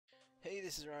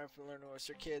this is Ryan from Learn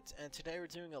Oyster Kids, and today we're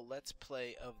doing a Let's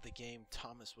Play of the game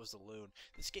Thomas Was Alone.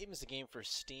 This game is a game for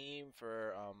Steam,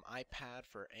 for iPad,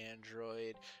 for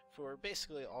Android, for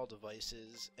basically all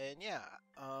devices, and yeah,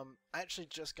 I actually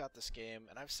just got this game,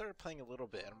 and I've started playing a little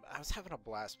bit, and I was having a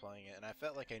blast playing it, and I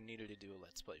felt like I needed to do a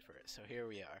Let's Play for it, so here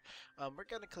we are. We're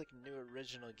gonna click New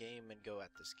Original Game and go at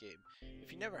this game.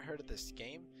 If you never heard of this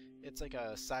game, it's like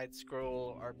a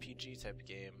side-scroll RPG type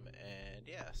game, and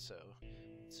yeah, so...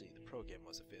 See, the program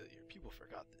was a failure. People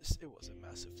forgot this. It was a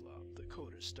massive flop. The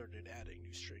coders started adding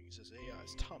new strings as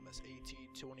AIs. Thomas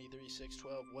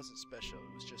AT23612 wasn't special.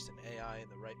 It was just an AI in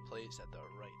the right place at the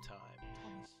right time.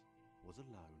 Thomas was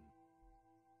alone.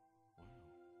 Wow.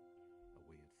 A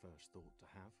weird first thought to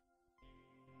have.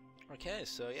 Okay,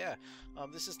 so yeah,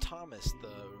 this is Thomas,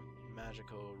 the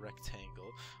magical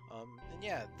rectangle, and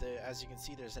yeah, as you can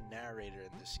see, there's a narrator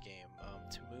in this game.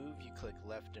 To move, you click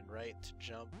left and right. To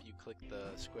jump, you click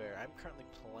the square. I'm currently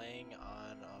playing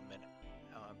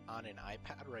on an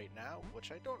iPad right now,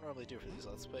 which I don't normally do for these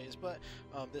Let's Plays, but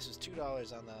this is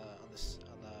 $2 on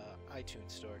the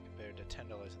iTunes store compared to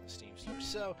 $10 on the Steam store.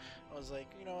 So I was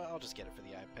like, you know what, I'll just get it for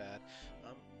the iPad.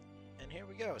 And here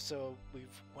we go. So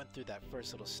we've went through that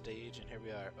first little stage, and here we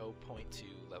are, 0.2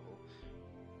 level.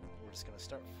 We're just gonna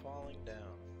start falling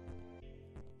down.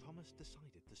 Thomas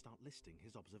decided to start listing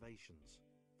his observations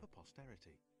for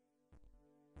posterity.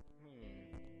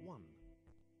 1.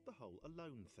 The whole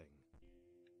alone thing.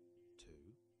 2.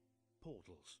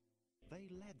 Portals. They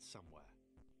led somewhere.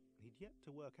 He'd yet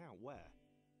to work out where.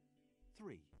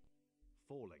 3.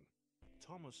 Falling.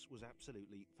 Thomas was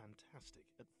absolutely fantastic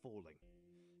at falling.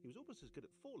 He was almost as good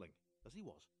at falling as he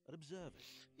was at observing.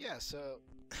 Yeah, so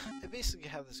I basically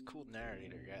have this cool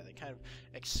narrator guy that kind of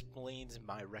explains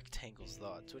my rectangle's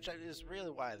thoughts, which is really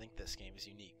why I think this game is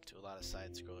unique to a lot of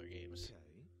side-scroller games.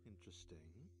 Okay, interesting.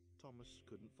 Thomas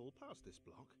couldn't fall past this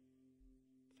block.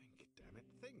 Think, damn it,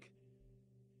 think.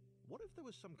 What if there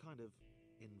was some kind of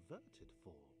inverted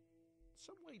fall?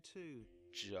 Some way to...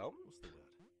 Jump? What's the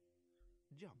word?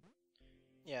 Jump.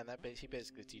 Yeah, and he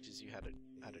basically teaches you how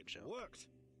to jump. It worked!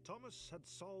 Thomas had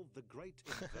solved the great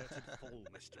inverted fall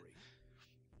mystery.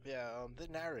 Yeah, the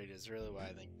narrator is really why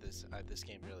I think this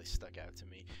game really stuck out to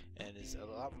me, and is a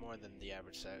lot more than the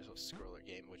average side-scroller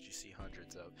game, which you see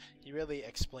hundreds of. He really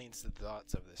explains the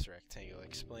thoughts of this rectangle,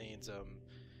 explains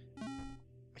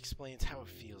how it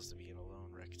feels to be an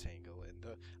alone rectangle, and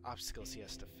the obstacles he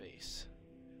has to face.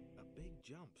 A big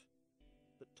jump.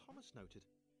 But Thomas noted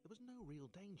there was no real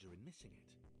danger in missing it.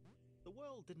 The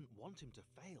world didn't want him to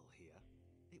fail here.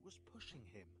 It was pushing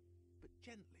him, but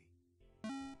gently.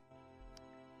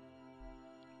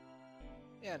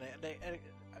 Yeah, and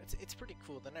it's pretty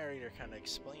cool. The narrator kind of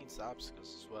explains the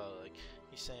obstacles as well. Like,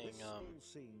 he's saying, This all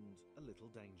seemed a little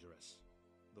dangerous.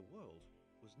 The world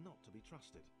was not to be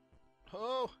trusted.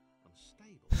 Oh!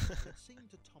 Unstable, it seemed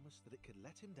to Thomas that it could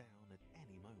let him down at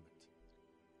any moment.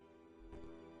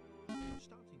 He was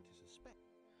starting to suspect.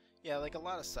 Yeah, like a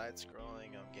lot of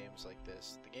side-scrolling games like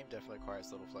this, the game definitely requires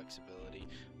a little flexibility.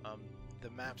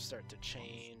 The maps start to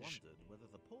change. Thomas wondered whether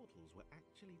the portals were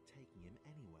actually taking him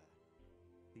anywhere.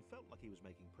 He felt like he was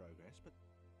making progress, but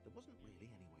there wasn't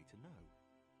really any way to know.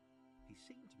 He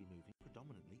seemed to be moving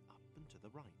predominantly up and to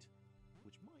the right,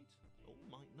 which might or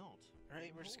might not. Right,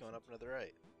 we're just going up and to the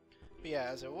right. But yeah,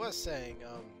 as I was saying,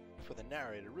 before the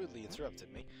narrator rudely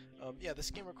interrupted me, yeah, this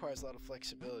game requires a lot of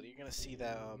flexibility. You're gonna see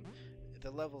that the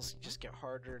levels just get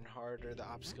harder and harder, the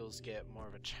obstacles get more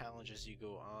of a challenge as you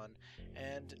go on,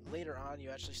 and later on you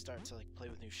actually start to like play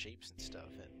with new shapes and stuff,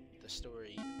 and the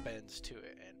story bends to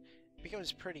it, and it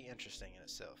becomes pretty interesting in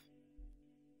itself.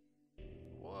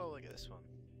 Whoa, look at this one.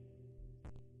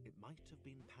 It might have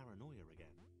been paranoia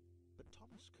again, but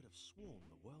Thomas could have sworn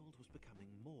the world was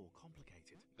becoming more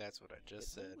complicated. That's what I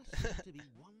just said. It always seemed to be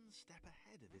one step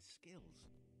ahead of his skills.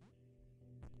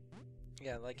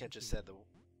 Yeah, like I just said, the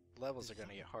levels are going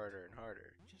to get harder and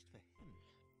harder. Just for him.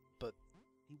 But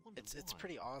He wondered it's why.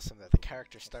 pretty awesome that the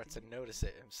character starts to notice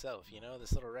it himself, you know?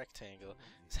 This little rectangle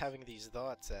is having these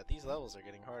thoughts that these levels are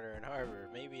getting harder and harder.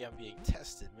 Maybe I'm being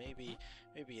tested. Maybe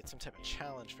it's some type of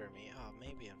challenge for me. Oh,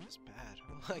 maybe I'm just bad.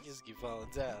 I just keep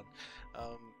falling down.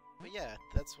 But yeah,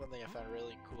 that's one thing I found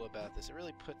really cool about this. It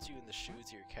really puts you in the shoes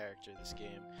of your character, this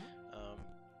game.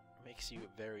 Makes you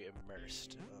very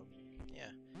immersed.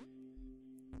 Yeah.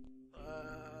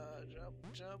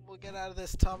 Jump, we'll get out of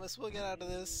this, Thomas, we'll get out of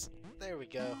this. There we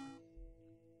go.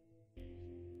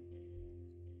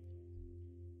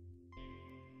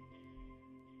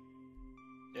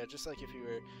 Yeah, just like if you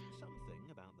were...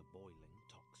 Something about the boiling,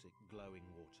 toxic, glowing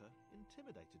water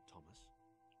intimidated Thomas.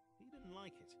 He didn't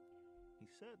like it. He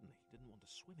certainly didn't want to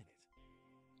swim in it.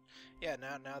 Yeah,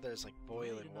 now there's like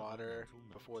boiling Made another water. mental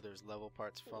note. Before there's level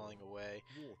parts falling away.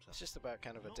 Water. It's just about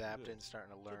kind of Not adapting, good.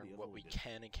 starting to To learn be what we avoided.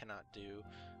 can and cannot do.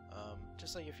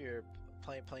 Just like if you're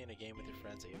playing a game with your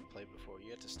friends that you haven't played before,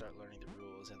 you have to start learning the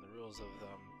rules. And the rules of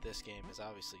this game is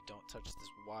obviously don't touch this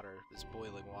water, this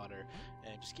boiling water,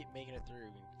 and just keep making it through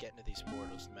and getting to these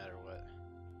portals no matter what.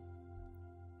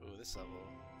 Ooh, this level.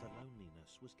 The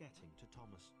loneliness was getting to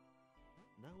Thomas.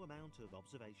 No amount of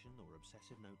observation or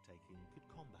obsessive note-taking could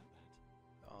combat that.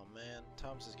 Oh man,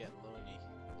 Thomas is getting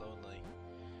lonely.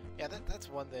 Yeah, that's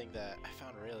one thing that I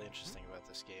found really interesting about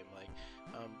this game. Like,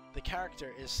 the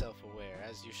character is self-aware,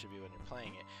 as you should be when you're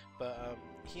playing it, but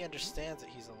he understands that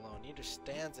he's alone. He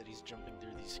understands that he's jumping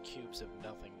through these cubes of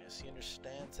nothingness. He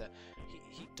understands that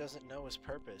he doesn't know his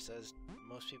purpose, as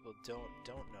most people don't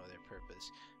know their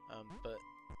purpose. But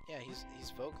yeah, he's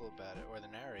vocal about it, or the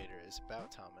narrator is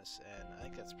about Thomas, and I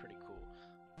think that's pretty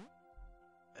cool.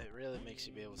 It really makes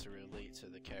you be able to relate to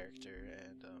the character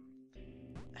and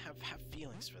have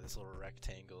feelings for this little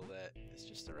rectangle that is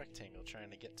just a rectangle trying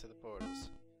to get to the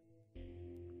portals.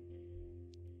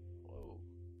 Whoa.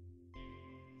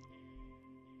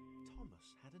 Thomas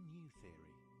had a new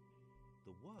theory.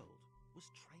 The world was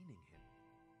training him.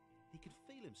 He could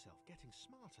feel himself getting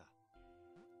smarter.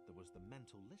 There was the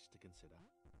mental list to consider.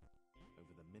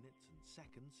 Over the minutes and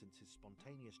seconds since his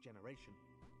spontaneous generation,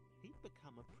 he'd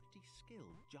become a pretty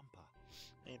skilled jumper.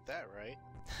 Ain't that right?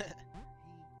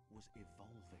 He was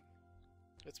evolving.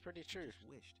 It's pretty true. Just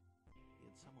wished he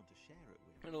had someone to share it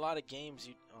with. In a lot of games,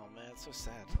 oh man, it's so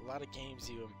sad. A lot of games,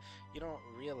 you don't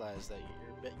realize that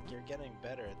you're getting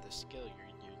better at the skill.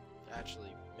 You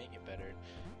actually make it better.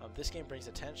 This game brings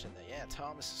attention that yeah,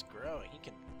 Thomas is growing. He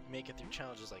can make it through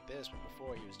challenges like this, but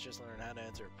before he was just learning how to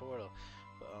enter a portal.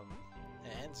 But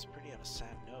it ends pretty on a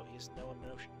sad note. He has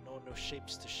no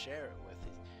shapes to share it with.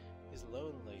 He's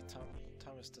lonely.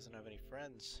 Thomas doesn't have any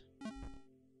friends.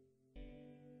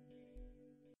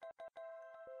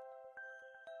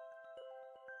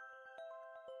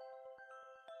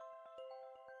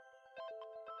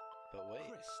 But wait.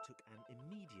 Chris took an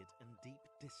immediate and deep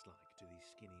dislike to the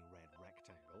skinny red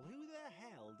rectangle. Who the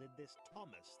hell did this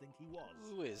Thomas think he was?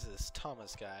 Who is this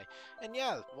Thomas guy? And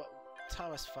yeah,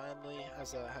 Thomas finally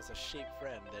has a shaped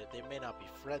friend. They may not be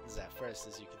friends at first,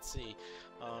 as you can see,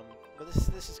 but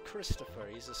this is Christopher.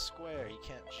 He's a square. He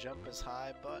can't jump as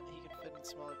high, but he can fit in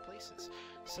smaller places.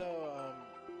 So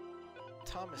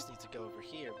Thomas needs to go over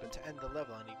here, but to end the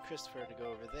level, I need Christopher to go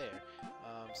over there.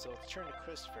 So let's turn to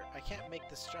Christopher. I can't make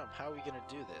this jump. How are we gonna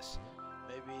do this?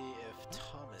 Maybe if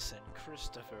Thomas and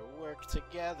Christopher work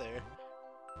together.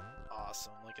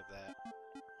 Awesome, look at that.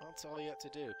 That's all you have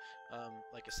to do.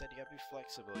 Like I said, you gotta be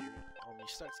flexible. You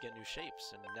start to get new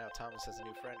shapes, and now Thomas has a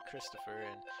new friend, Christopher,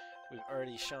 and we've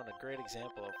already shown a great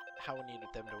example of how we needed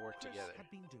them to work Chris together.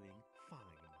 had been doing fine.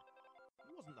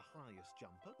 He wasn't the highest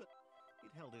jumper, but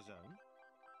he'd held his own.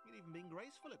 He'd even been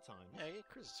graceful at times. Yeah,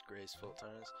 Chris is graceful at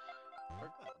times. Well,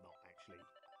 not actually.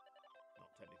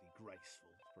 Not technically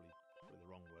graceful. It's probably the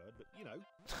wrong word, but you know,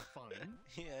 fine.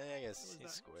 Yeah, I guess There was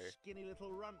he's that square. skinny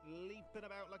little runt leaping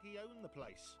about like he owned the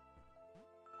place.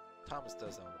 Thomas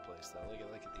does own the place, though.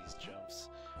 Look at these jumps.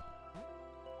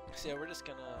 So yeah, we're just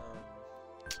gonna.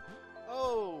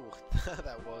 Oh,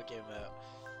 that wall came out.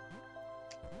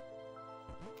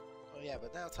 Oh yeah,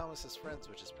 but now Thomas is friends,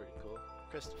 which is pretty cool.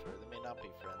 Christopher, they may not be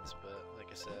friends, but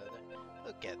like I said,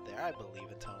 they'll get there. I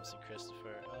believe in Thomas and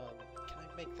Christopher. Can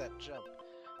I make that jump?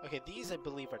 Okay, these I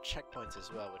believe are checkpoints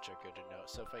as well, which are good to know.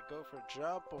 So if I go for a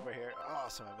jump over here,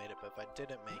 awesome, I made it. But if I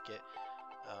didn't make it,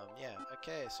 yeah,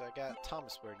 okay. So I got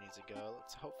Thomas where he needs to go.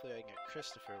 Hopefully I can get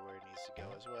Christopher where he needs to go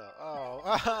as well.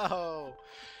 Oh,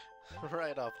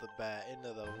 right off the bat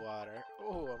into the water.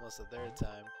 Oh, almost the third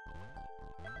time.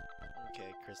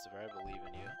 Okay, Christopher, I believe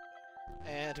in you.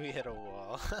 And we hit a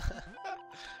wall.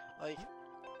 Like,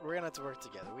 we're gonna have to work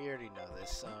together. We already know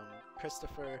this.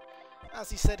 Christopher,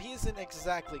 as he said, he isn't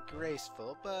exactly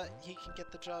graceful, but he can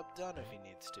get the job done if he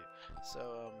needs to.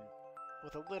 So,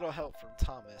 with a little help from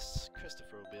Thomas,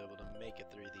 Christopher will be able to make it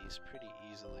through these pretty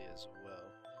easily as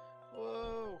well.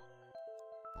 Whoa!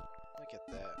 Look at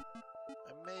that.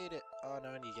 I made it. Oh no,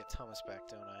 I need to get Thomas back,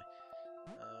 don't I?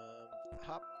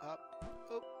 Hop, hop.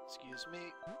 Oh, excuse me.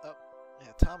 Up.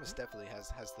 Yeah, Thomas definitely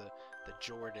has the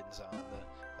Jordans on,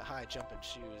 the high jumping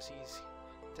shoes. He's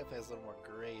definitely has a little more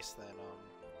grace than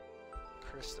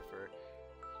Christopher.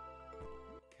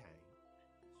 Okay,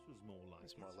 this was more like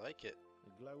It's more like it.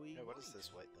 a glowy. Hey, what is white this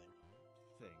white thing?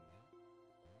 thing?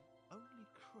 Only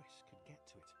Chris could get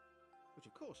to it, which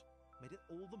of course made it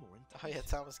all the more Oh yeah,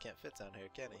 enticing. Thomas can't fit down here,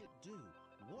 can What he? would it do?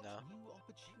 What No. new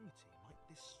opportunity might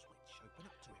this switch open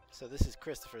up to him. So this is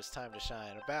Christopher's time to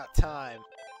shine. About time.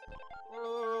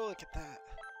 Oh, look at that.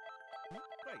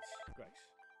 Grace, Grace.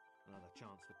 Another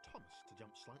chance for Thomas to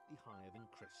jump slightly higher than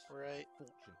Chris. Right.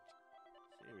 Fortunate.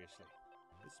 Seriously.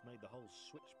 This made the whole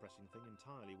switch pressing thing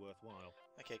entirely worthwhile.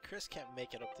 Okay, Chris can't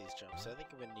make it up these jumps, so I think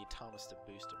I'm gonna need Thomas to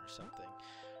boost him or something.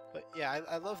 But yeah,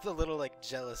 I love the little like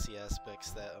jealousy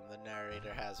aspects that the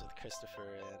narrator has with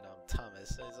Christopher and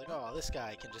Thomas. So he's like, oh, this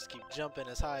guy can just keep jumping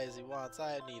as high as he wants.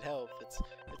 I need help.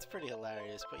 It's pretty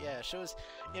hilarious. But yeah, it shows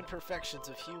imperfections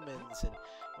of humans and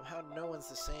how no one's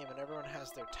the same, and everyone has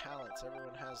their talents,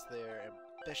 everyone has their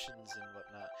ambitions and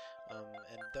whatnot.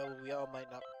 And though we all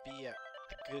might not be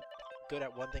good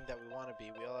at one thing that we want to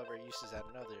be, we all have our uses at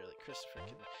another. Like Christopher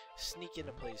can sneak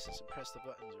into places and press the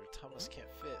buttons where Thomas can't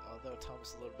fit, although Thomas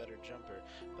is a little better jumper,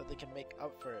 but they can make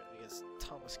up for it because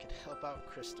Thomas can help out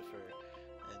Christopher.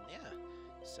 And yeah,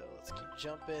 so let's keep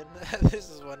jumping. This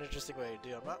is one interesting way to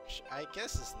do it. I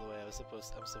guess this is the way I'm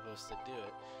supposed to do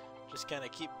it. Just kind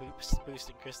of keep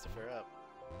boosting Christopher up,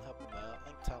 help him out.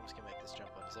 I think Thomas can make this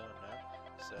jump on his own now.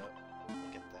 So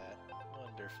look at that,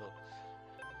 wonderful.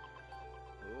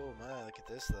 Oh my, look at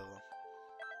this level.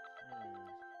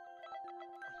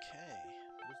 Okay.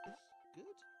 Was this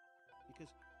good?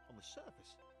 Because on the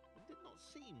surface, it did not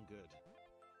seem good.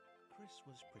 Chris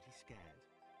was pretty scared.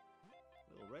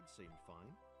 Little Red seemed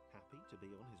fine, happy to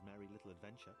be on his merry little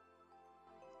adventure.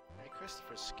 Hey,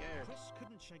 Christopher's scared. Chris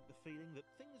couldn't shake the feeling that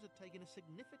things had taken a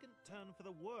significant turn for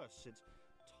the worse since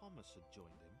Thomas had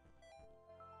joined him.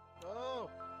 Oh!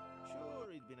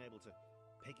 Sure, he'd been able to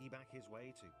piggyback his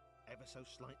way to ever so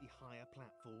slightly higher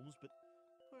platforms, but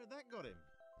where had that got him?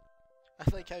 I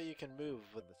like how you can move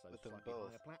with them both.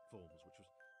 Higher platforms, which was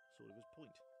sort of his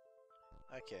point.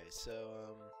 Okay,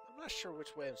 so I'm not sure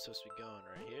which way I'm supposed to be going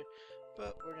right here,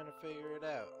 but we're gonna figure it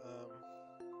out.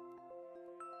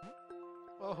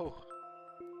 Oh,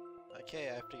 okay,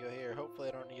 I have to go here. Hopefully,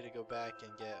 I don't need to go back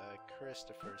and get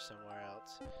Christopher somewhere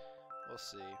else. We'll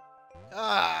see.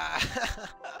 Ah,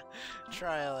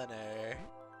 trial and error.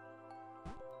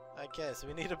 Okay, so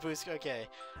we need a boost. Okay,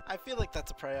 I feel like that's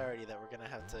a priority that we're gonna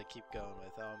have to keep going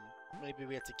with. Maybe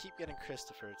we have to keep getting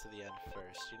Christopher to the end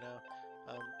first, you know?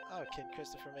 Oh, can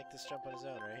Christopher make this jump on his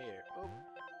own right here? Oh,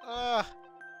 ah!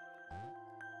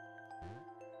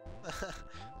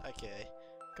 Okay,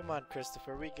 come on,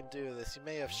 Christopher, we can do this. You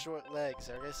may have short legs.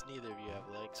 I guess neither of you have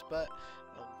legs, but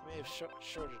you may have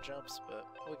shorter jumps, but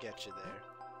we'll get you there.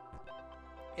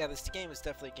 Yeah, this game is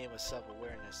definitely a game of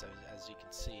self-awareness, as you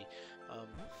can see.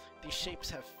 These shapes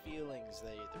have feelings.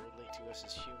 They relate to us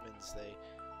as humans. They,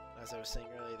 as I was saying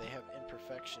earlier, they have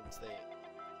imperfections.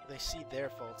 They see their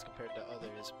faults compared to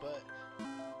others, but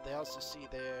they also see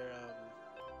their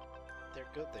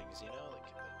good things. You know,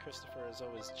 like Christopher is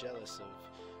always jealous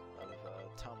of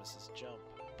Thomas's jump,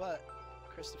 but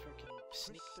Christopher can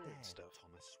sneak through and stuff.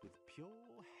 Thomas with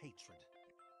pure hatred.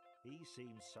 He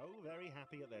seemed so very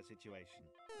happy at their situation.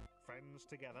 Friends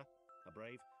together, a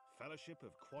brave fellowship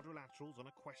of quadrilaterals on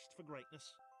a quest for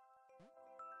greatness.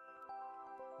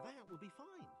 That would be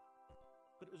fine.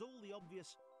 But it was all the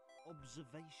obvious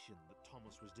observation that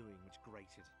Thomas was doing which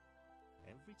grated.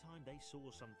 Every time they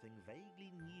saw something vaguely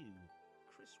new,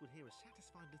 Chris would hear a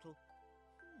satisfied little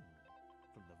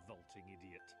from the vaulting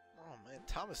idiot. Oh man,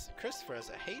 Christopher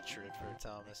has a hatred for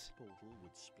Thomas. The portal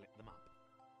would split them up.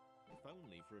 If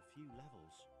only for a few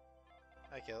levels.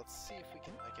 Okay, let's see if we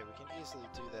can. Okay, we can easily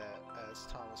do that as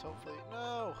Thomas. Hopefully,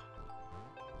 no.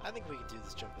 I think we can do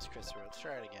this jump as Christopher. Let's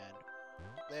try it again.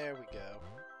 There we go.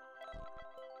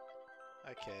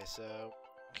 Okay, so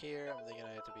here I'm thinking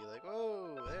I have to be like,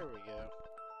 oh, there we go.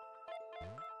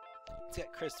 Let's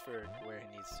get Christopher where he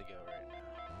needs to go right now.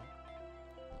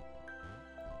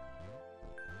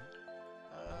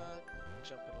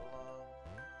 Jumping along.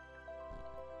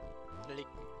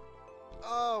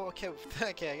 Oh, okay,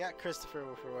 okay, I got Christopher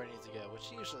for where he needs to go,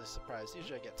 which usually is a surprise.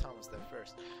 Usually I get Thomas there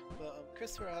first. But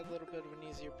Christopher had a little bit of an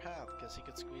easier path because he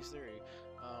could squeeze through.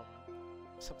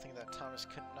 Something that Thomas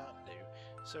could not do.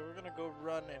 So we're gonna go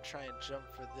run and try and jump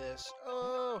for this.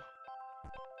 Oh!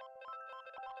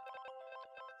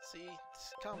 See,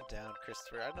 just calm down,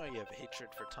 Christopher. I know you have hatred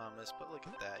for Thomas, but look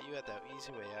at that. You had that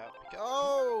easy way out.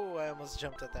 Oh! I almost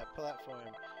jumped at that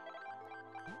platform.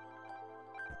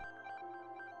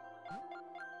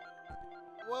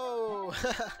 Whoa!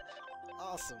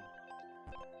 Awesome.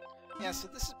 Yeah, so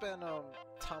this has been,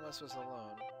 Thomas Was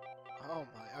Alone. Oh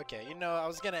my, okay, you know, I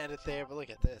was gonna end it there, but look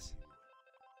at this.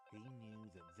 He knew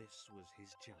that this was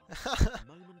his chance.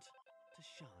 Moment to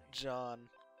shine. John.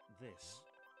 This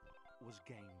was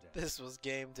game day. This was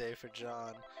game day for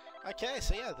John. Okay,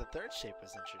 so yeah, the third shape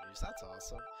was introduced. That's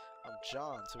awesome.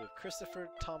 John. So we have Christopher,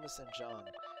 Thomas, and John.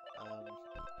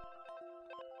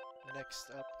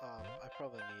 Next up, I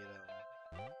probably need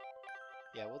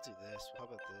yeah, we'll do this. How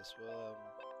about this? Well,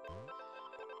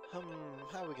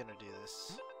 how are we gonna do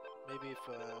this? Maybe if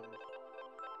how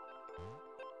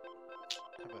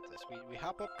about this? We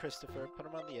hop up Christopher, put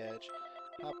him on the edge,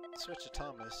 switch to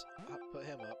Thomas, put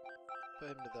him up, put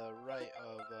him to the right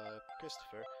of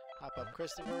Christopher, hop up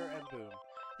Christopher, and boom.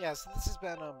 Yeah, so this has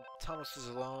been Thomas Was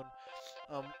Alone.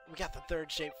 We got the third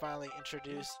shape finally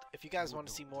introduced. If you guys want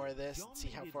to see more of this and see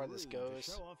how far this goes,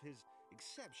 to show off his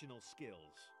exceptional skills.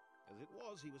 As it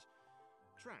was, he was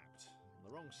trapped on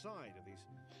the wrong side of these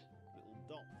little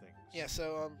dot things. yeah.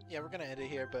 So yeah, we're gonna end it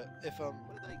here. But if Where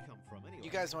did they come from anyway?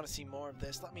 you guys want to see more of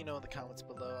this, let me know in the comments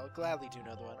below. I'll gladly do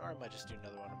another one, or I might just do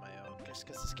another one of my own, just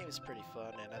because this game is pretty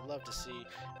fun, and I'd love to see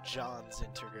John's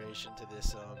integration to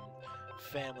this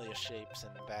family of shapes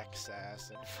and back sass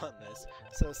and funness.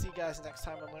 So see you guys next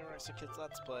time on Learning Kids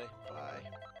Let's Play. Bye.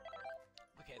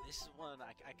 Okay, this is one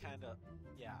I kind of,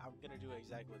 yeah, I'm gonna do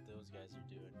exactly what those guys are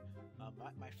doing.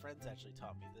 My friends actually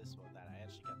taught me this one that I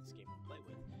actually got this game to play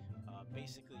with.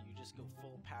 Basically, you just go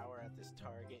full power at this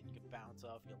target, you can bounce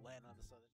off, you land on this other